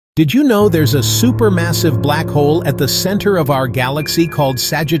Did you know there's a supermassive black hole at the center of our galaxy called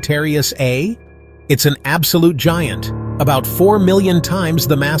Sagittarius A? It's an absolute giant, about 4 million times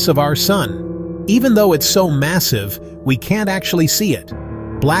the mass of our Sun. Even though it's so massive, we can't actually see it.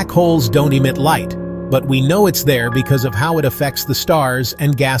 Black holes don't emit light, but we know it's there because of how it affects the stars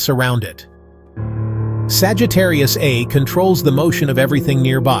and gas around it. Sagittarius A controls the motion of everything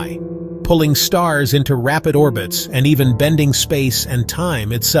nearby, pulling stars into rapid orbits and even bending space and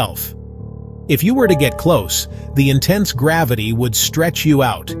time itself. If you were to get close, the intense gravity would stretch you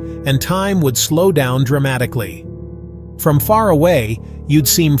out, and time would slow down dramatically. From far away, you'd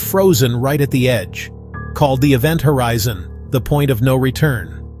seem frozen right at the edge, called the event horizon, the point of no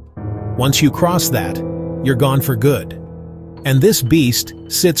return. Once you cross that, you're gone for good. And this beast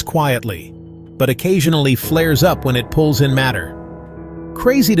sits quietly, but occasionally flares up when it pulls in matter.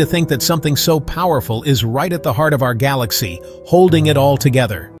 Crazy to think that something so powerful is right at the heart of our galaxy, holding it all together.